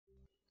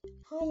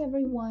Hi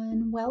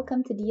everyone,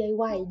 welcome to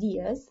DIY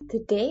Ideas.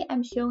 Today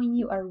I'm showing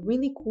you a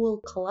really cool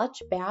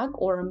clutch bag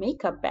or a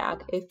makeup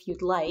bag if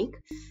you'd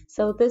like.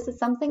 So this is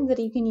something that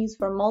you can use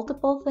for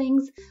multiple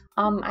things.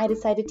 I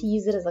decided to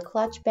use it as a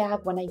clutch bag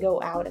when I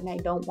go out and I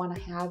don't want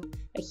to have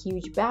a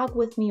huge bag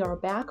with me or a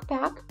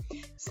backpack.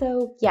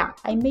 So yeah,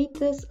 I made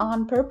this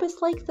on purpose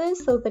like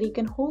this so that you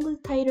can hold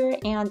it tighter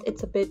and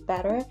it's a bit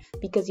better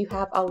because you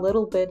have a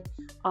little bit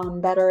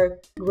better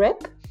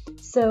grip.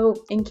 So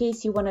in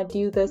case you want to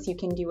do this, you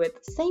can do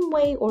it the same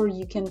way or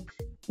you can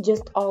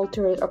just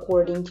alter it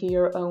according to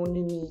your own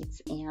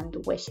needs and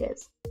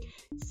wishes.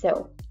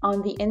 So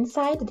on the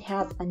inside, it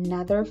has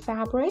another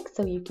fabric.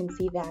 So you can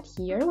see that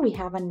here. We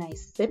have a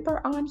nice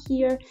zipper on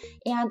here.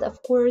 And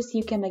of course,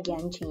 you can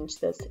again change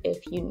this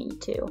if you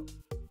need to.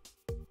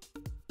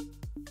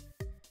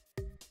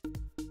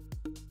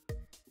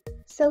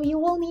 So you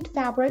will need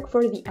fabric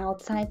for the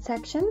outside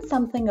section,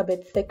 something a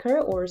bit thicker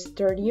or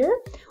sturdier,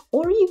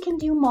 or you can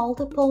do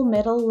multiple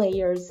middle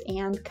layers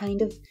and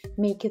kind of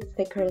make it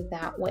thicker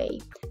that way.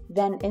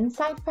 Then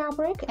inside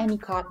fabric, any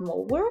cotton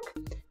will work,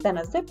 then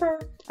a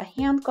zipper, a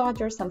hand gauge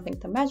or something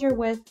to measure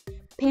with,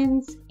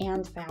 pins,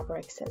 and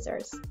fabric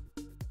scissors.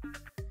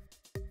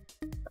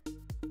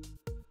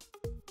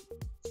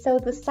 So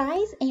the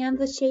size and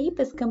the shape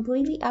is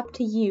completely up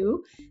to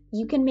you.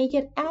 You can make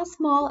it as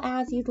small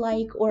as you'd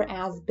like or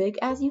as big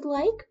as you'd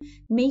like.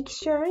 Make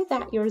sure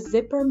that your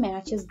zipper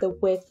matches the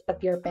width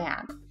of your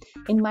bag.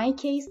 In my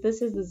case,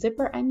 this is the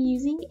zipper I'm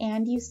using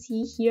and you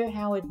see here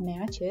how it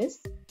matches.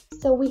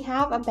 So we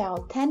have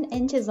about 10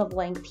 inches of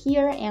length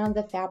here and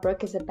the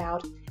fabric is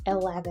about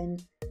 11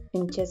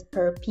 inches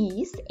per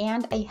piece,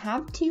 and I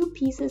have two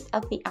pieces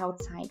of the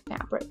outside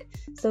fabric.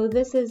 So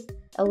this is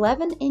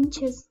 11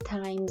 inches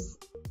times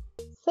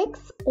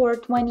 6 or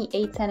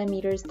 28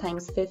 centimeters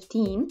times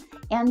 15,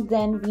 and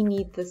then we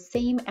need the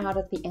same out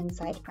of the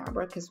inside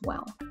fabric as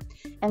well.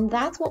 And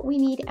that's what we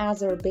need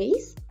as our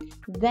base.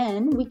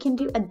 Then we can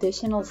do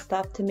additional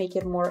stuff to make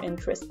it more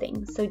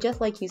interesting. So just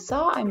like you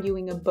saw, I'm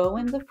doing a bow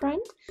in the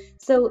front,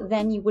 so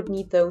then you would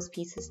need those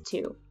pieces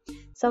too.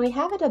 So I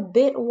have it a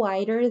bit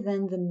wider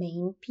than the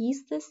main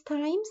piece this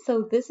time.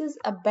 So this is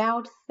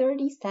about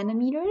 30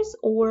 centimeters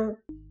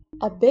or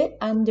a bit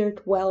under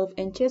 12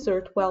 inches,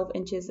 or 12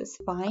 inches is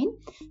fine.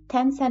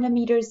 10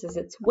 centimeters is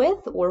its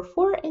width, or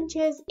 4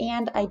 inches,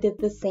 and I did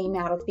the same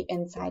out of the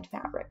inside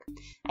fabric.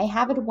 I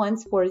have it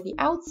once for the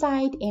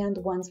outside and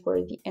once for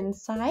the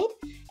inside,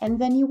 and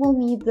then you will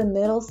need the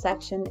middle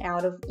section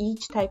out of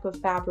each type of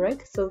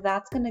fabric, so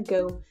that's going to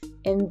go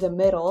in the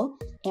middle,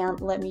 and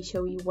let me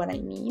show you what I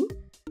mean.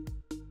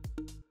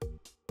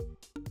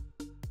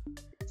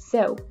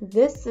 So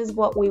this is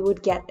what we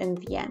would get in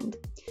the end.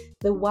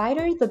 The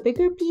wider the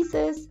bigger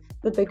pieces,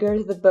 the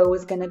bigger the bow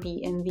is going to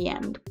be in the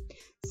end.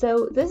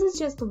 So this is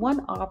just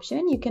one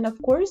option. You can of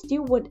course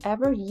do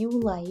whatever you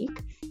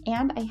like.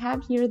 And I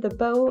have here the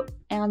bow,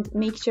 and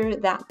make sure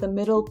that the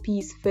middle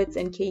piece fits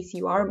in case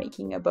you are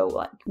making a bow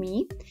like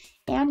me.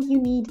 And you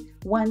need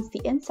once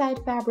the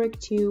inside fabric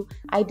too.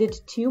 I did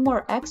 2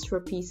 more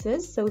extra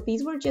pieces, so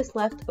these were just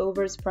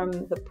leftovers from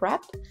the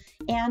prep,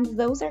 and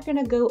those are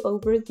gonna go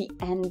over the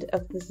end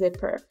of the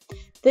zipper.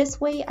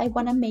 This way I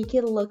want to make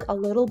it look a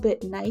little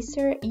bit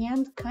nicer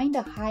and kind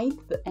of hide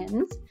the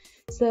ends.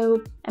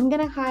 So I'm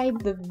gonna hide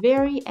the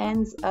very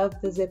ends of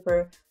the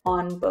zipper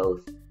on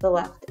both the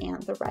left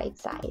and the right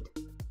side.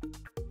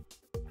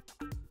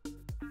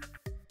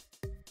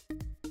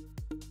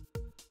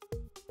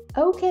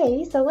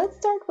 Okay, so let's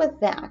start with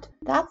that.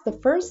 That's the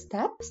first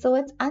step. So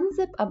let's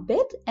unzip a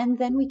bit and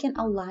then we can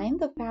align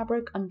the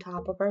fabric on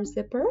top of our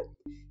zipper.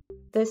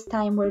 This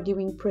time we're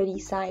doing pretty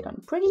side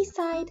on pretty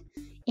side,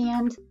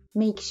 and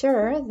make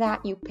sure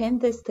that you pin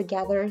this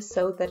together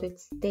so that it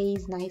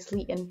stays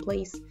nicely in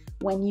place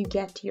when you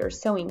get to your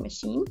sewing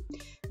machine.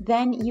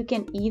 Then you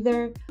can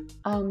either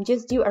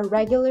just do a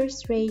regular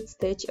straight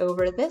stitch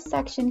over this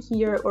section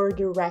here or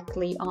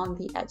directly on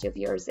the edge of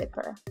your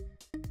zipper.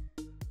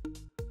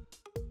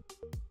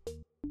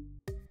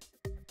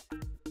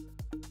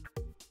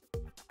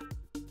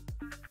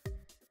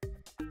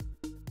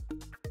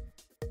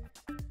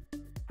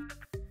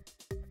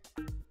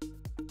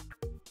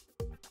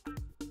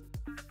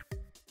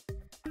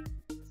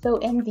 So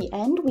in the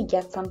end, we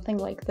get something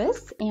like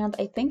this, and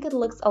I think it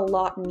looks a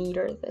lot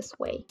neater this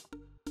way.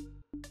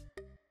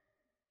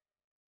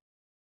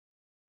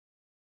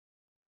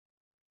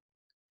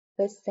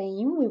 The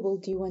same we will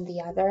do on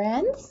the other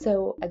end.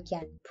 So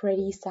again,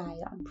 pretty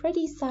side on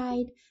pretty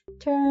side,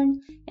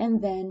 turn,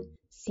 and then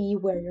see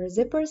where your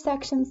zipper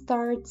section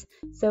starts.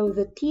 So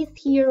the teeth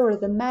here, or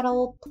the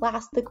metal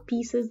plastic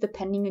pieces,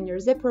 depending on your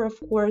zipper, of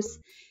course,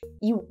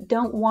 you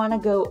don't want to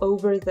go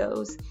over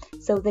those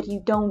so that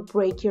you don't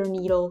break your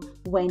needle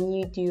when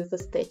you do the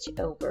stitch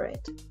over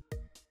it.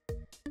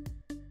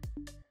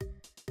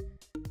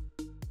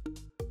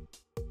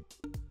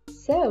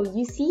 So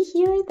you see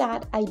here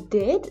that I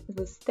did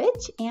the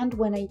stitch, and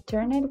when I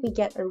turn it, we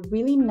get a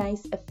really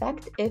nice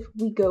effect if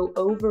we go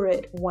over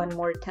it one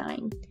more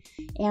time.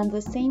 And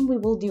the same we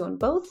will do on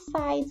both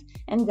sides,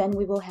 and then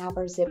we will have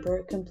our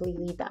zipper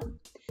completely done.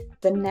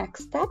 The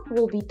next step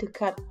will be to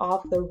cut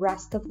off the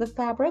rest of the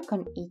fabric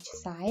on each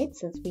side,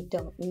 since we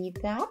don't need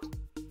that.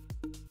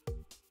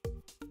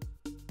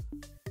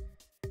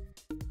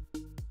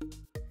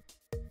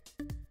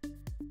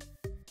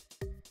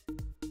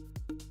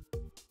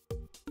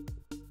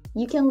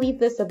 You can leave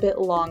this a bit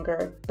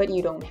longer, but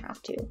you don't have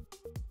to.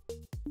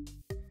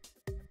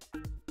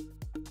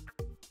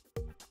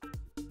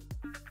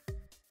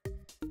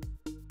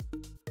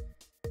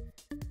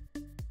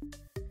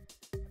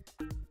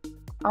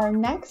 Our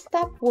next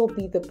step will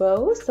be the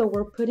bow, so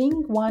we're putting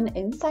one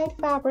inside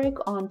fabric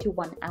onto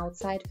one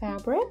outside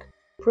fabric,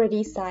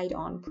 pretty side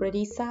on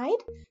pretty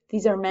side.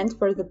 These are meant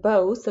for the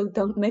bow, so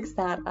don't mix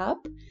that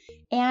up.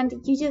 And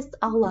you just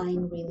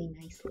align really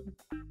nicely.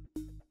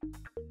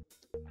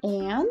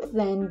 And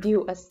then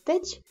do a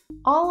stitch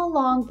all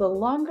along the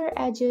longer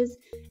edges,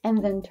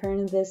 and then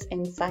turn this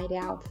inside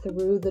out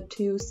through the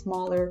two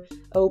smaller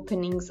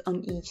openings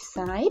on each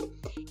side,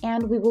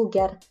 and we will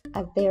get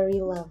a very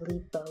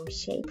lovely bow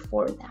shape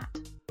for that.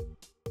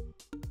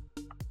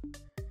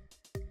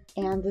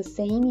 And the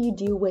same you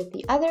do with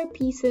the other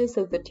pieces,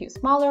 so the two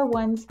smaller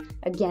ones,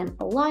 again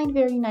align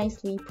very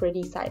nicely,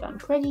 pretty side on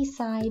pretty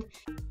side,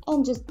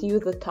 and just do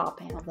the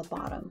top and the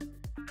bottom.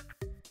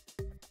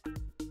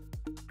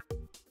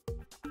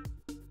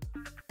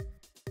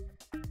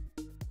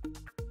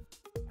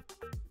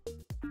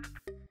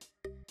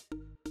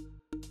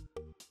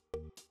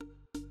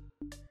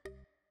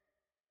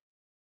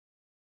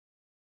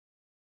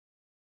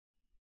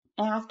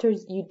 After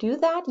you do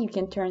that, you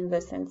can turn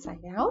this inside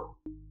out.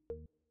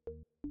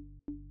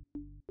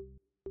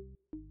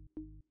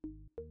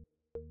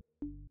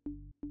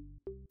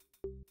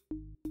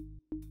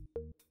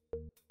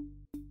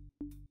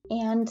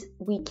 And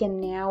we can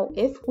now,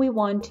 if we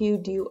want to,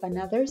 do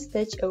another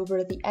stitch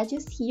over the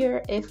edges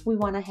here if we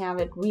want to have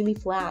it really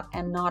flat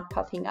and not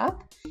puffing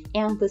up.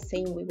 And the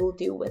same we will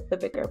do with the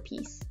bigger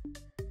piece.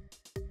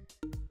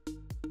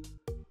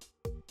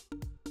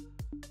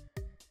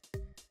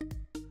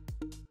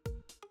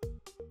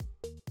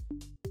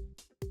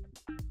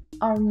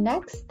 Our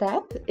next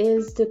step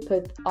is to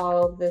put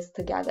all of this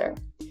together.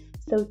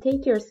 So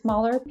take your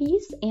smaller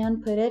piece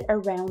and put it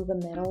around the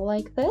middle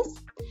like this,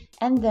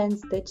 and then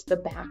stitch the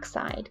back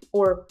side,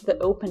 or the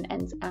open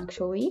ends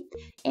actually,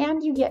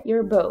 and you get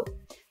your bow.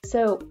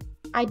 So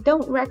I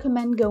don't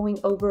recommend going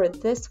over it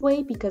this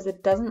way because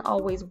it doesn't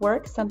always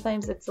work.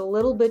 Sometimes it's a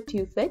little bit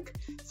too thick,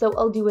 so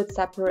I'll do it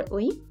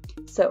separately.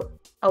 So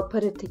I'll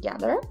put it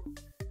together,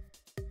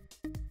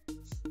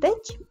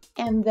 stitch,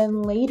 and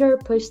then later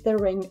push the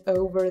ring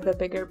over the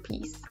bigger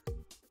piece.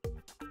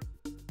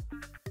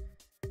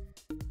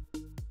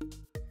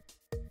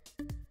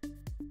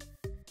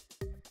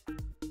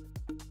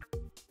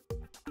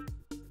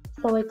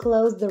 So I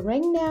close the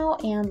ring now,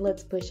 and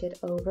let's push it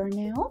over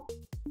now.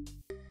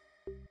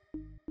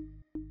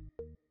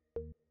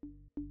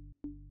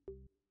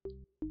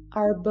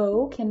 Our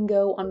bow can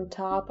go on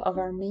top of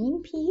our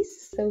main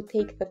piece, so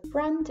take the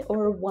front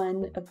or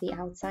one of the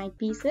outside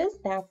pieces,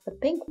 that's the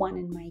pink one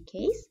in my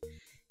case,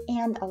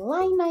 and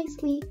align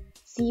nicely,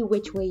 see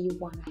which way you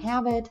want to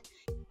have it.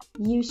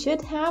 You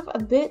should have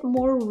a bit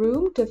more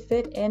room to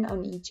fit in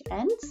on each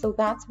end, so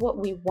that's what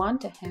we want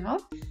to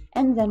have,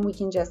 and then we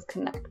can just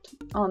connect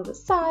on the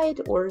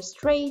side or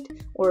straight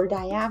or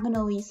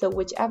diagonally, so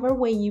whichever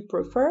way you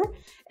prefer,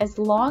 as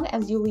long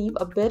as you leave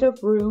a bit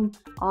of room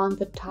on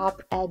the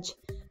top edge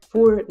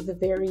for the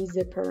very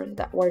zipper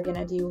that we're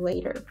gonna do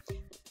later.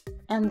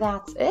 And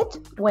that's it.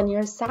 When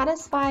you're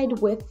satisfied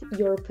with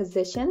your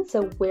position,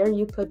 so where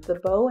you put the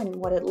bow and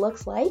what it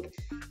looks like,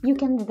 you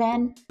can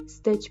then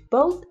stitch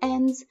both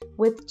ends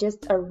with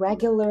just a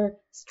regular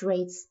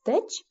straight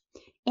stitch.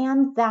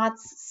 And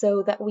that's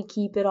so that we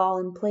keep it all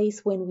in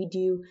place when we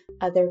do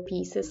other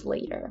pieces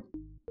later.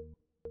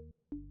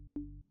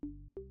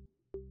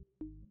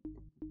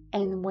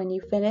 And when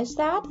you finish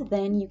that,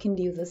 then you can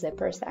do the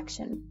zipper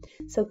section.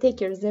 So take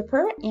your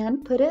zipper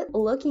and put it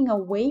looking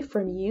away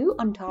from you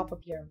on top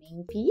of your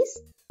main piece.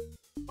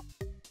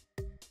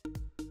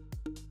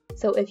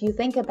 So if you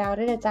think about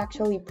it, it's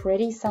actually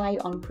pretty side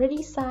on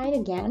pretty side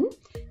again.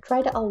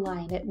 Try to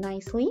align it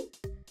nicely.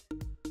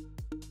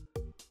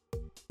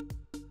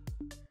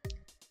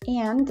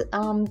 And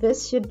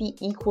this should be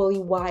equally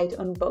wide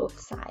on both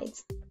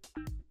sides.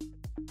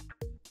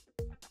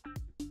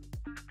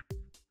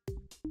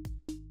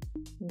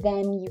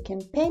 Then you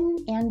can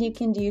pin, and you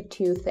can do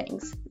two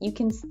things. You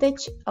can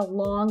stitch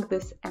along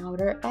this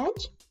outer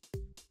edge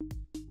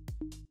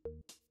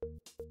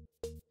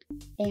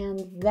and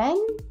then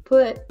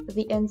put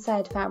the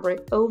inside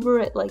fabric over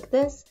it like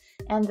this,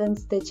 and then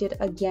stitch it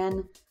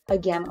again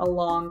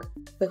along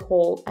the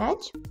whole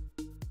edge.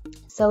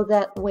 So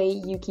that way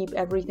you keep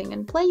everything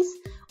in place,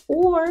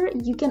 or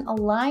you can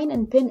align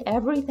and pin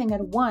everything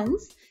at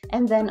once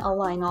and then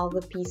align all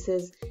the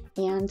pieces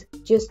and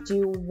just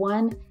do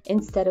one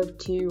instead of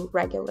two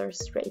regular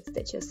straight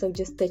stitches. So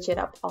just stitch it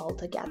up all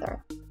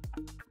together.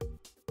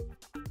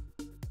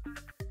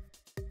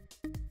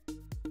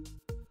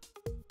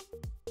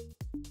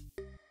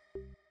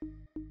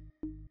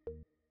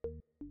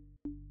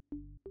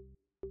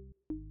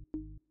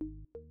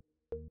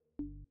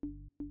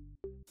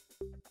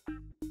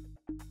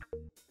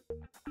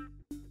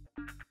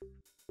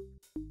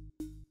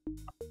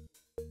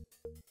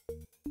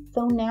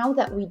 So now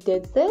that we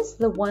did this,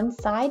 the one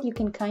side you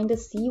can kind of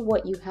see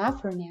what you have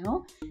for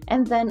now,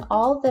 and then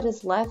all that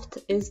is left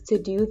is to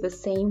do the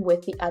same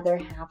with the other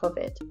half of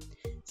it.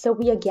 So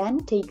we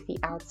again take the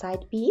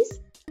outside piece,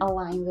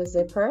 align the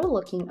zipper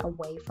looking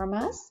away from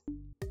us,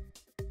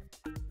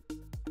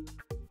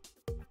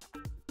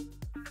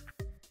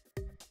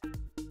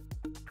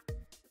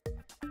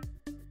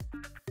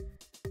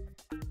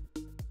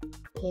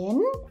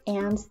 pin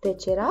and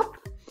stitch it up,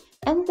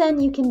 and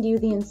then you can do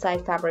the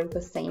inside fabric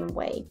the same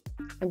way.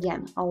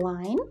 Again,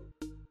 align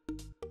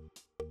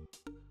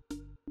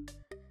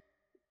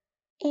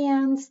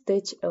and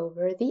stitch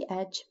over the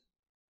edge.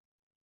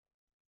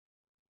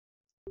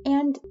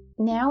 And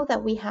now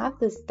that we have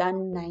this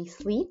done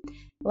nicely,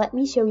 let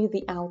me show you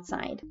the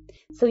outside.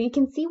 So you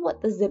can see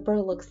what the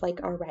zipper looks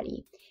like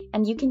already.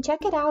 And you can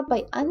check it out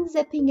by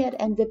unzipping it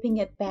and zipping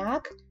it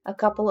back a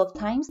couple of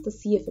times to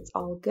see if it's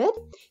all good.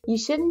 You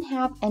shouldn't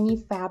have any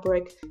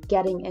fabric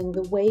getting in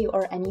the way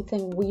or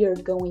anything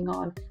weird going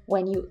on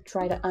when you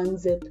try to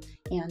unzip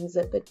and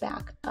zip it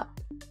back up.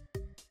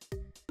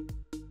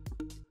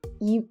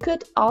 You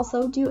could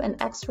also do an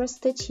extra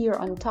stitch here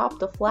on top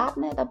to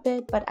flatten it a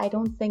bit, but I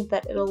don't think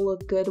that it'll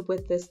look good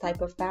with this type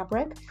of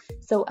fabric,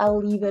 so I'll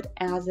leave it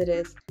as it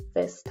is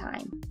this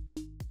time.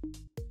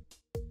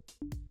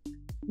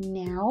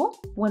 Now,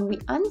 when we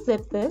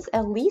unzip this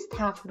at least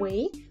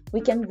halfway, we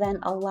can then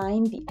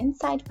align the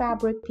inside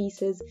fabric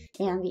pieces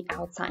and the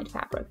outside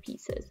fabric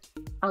pieces.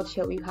 I'll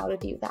show you how to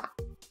do that.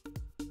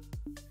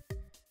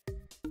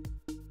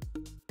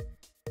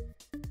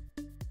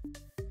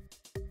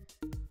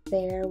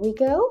 There we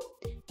go.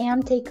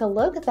 And take a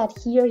look that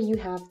here you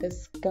have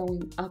this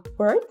going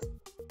upwards.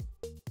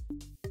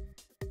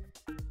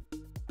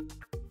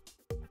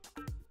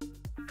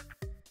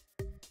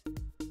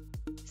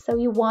 So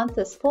you want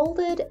this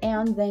folded,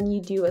 and then you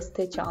do a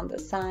stitch on the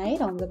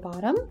side, on the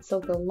bottom, so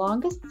the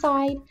longest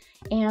side,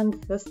 and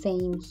the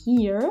same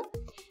here.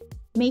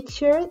 Make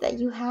sure that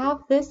you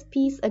have this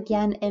piece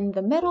again in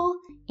the middle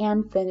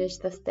and finish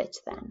the stitch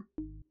then.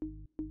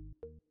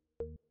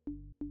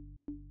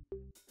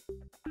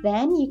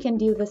 Then you can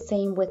do the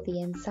same with the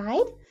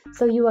inside.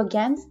 So you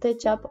again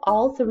stitch up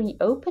all three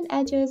open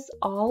edges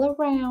all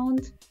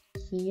around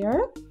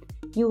here.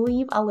 You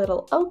leave a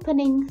little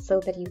opening so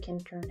that you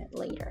can turn it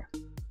later.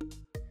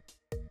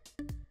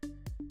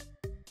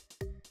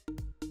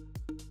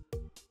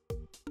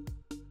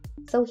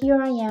 So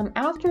here I am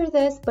after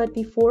this, but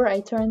before I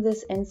turn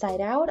this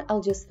inside out,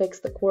 I'll just fix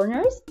the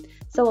corners.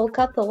 So I'll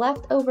cut the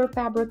leftover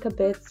fabric a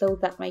bit so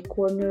that my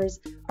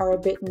corners are a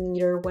bit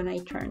neater when I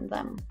turn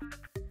them.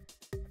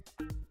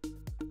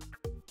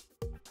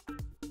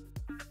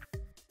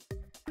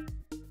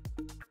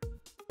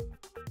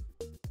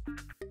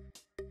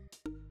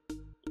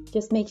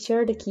 Just make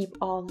sure to keep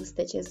all the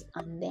stitches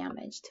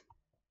undamaged.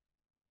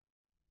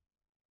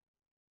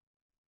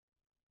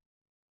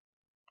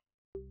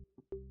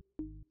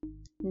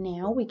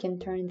 Now we can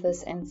turn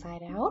this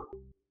inside out.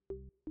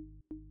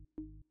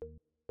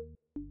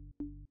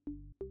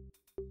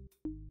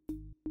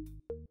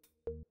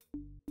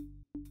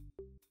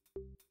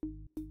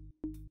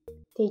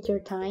 Take your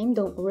time,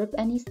 don't rip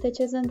any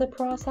stitches in the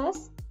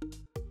process.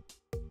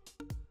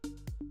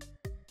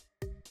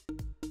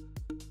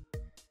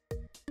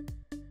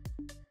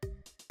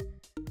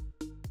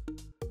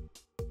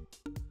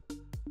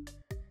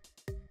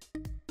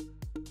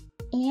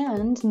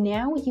 And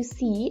now you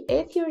see,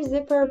 if your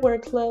zipper were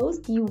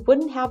closed, you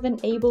wouldn't have been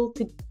able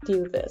to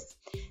do this.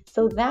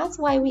 So that's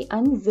why we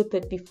unzip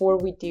it before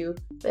we do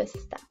this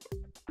step.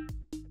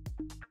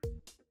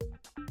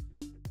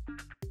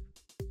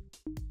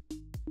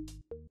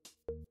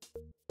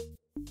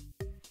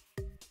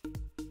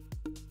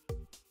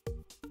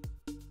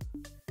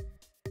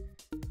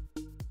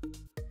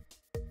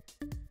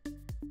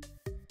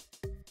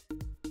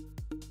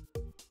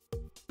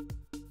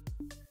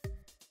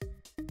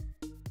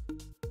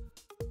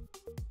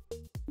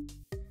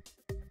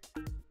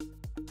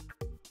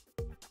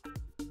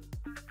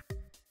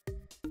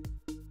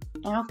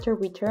 After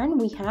we turn,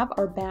 we have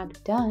our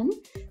bag done.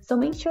 So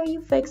make sure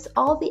you fix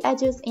all the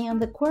edges and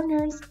the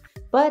corners,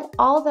 but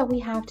all that we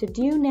have to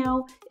do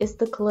now is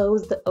to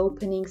close the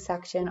opening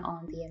section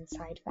on the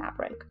inside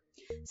fabric.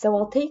 So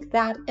I'll take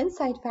that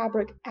inside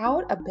fabric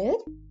out a bit,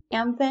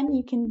 and then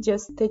you can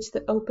just stitch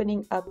the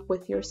opening up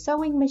with your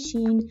sewing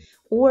machine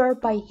or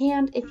by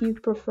hand if you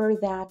prefer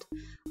that.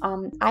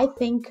 I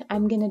think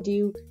I'm gonna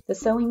do the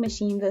sewing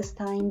machine this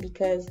time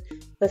because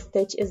the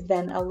stitch is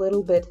then a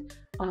little bit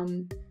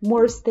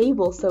more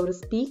stable, so to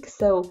speak,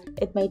 so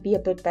it might be a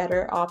bit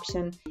better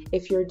option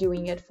if you're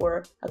doing it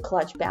for a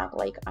clutch bag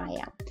like I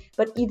am.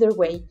 But either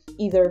way,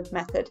 either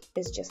method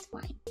is just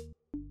fine.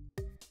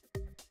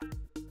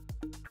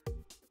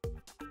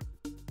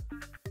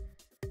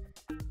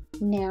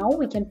 Now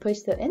we can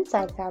push the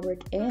inside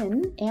fabric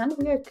in and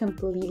we are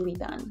completely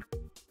done.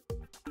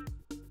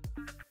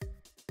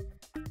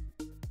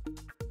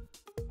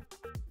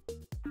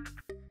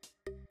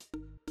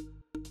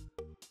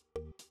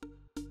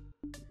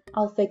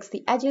 I'll fix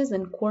the edges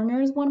and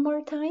corners one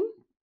more time.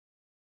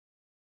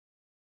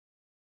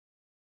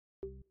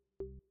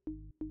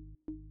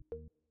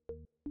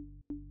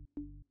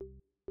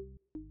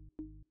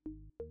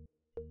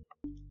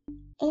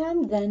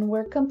 And then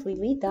we're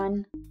completely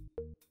done.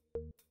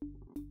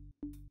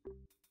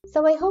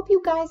 So I hope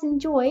you guys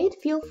enjoyed.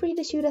 Feel free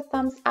to shoot a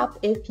thumbs up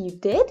if you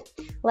did.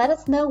 Let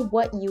us know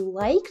what you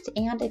liked,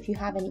 and if you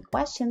have any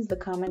questions, the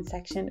comment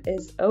section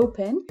is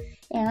open.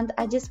 And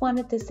I just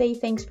wanted to say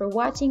thanks for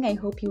watching. I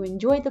hope you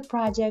enjoyed the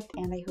project,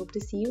 and I hope to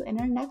see you in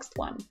our next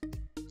one.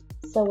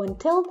 So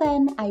until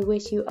then, I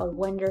wish you a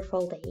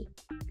wonderful day.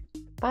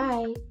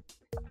 Bye!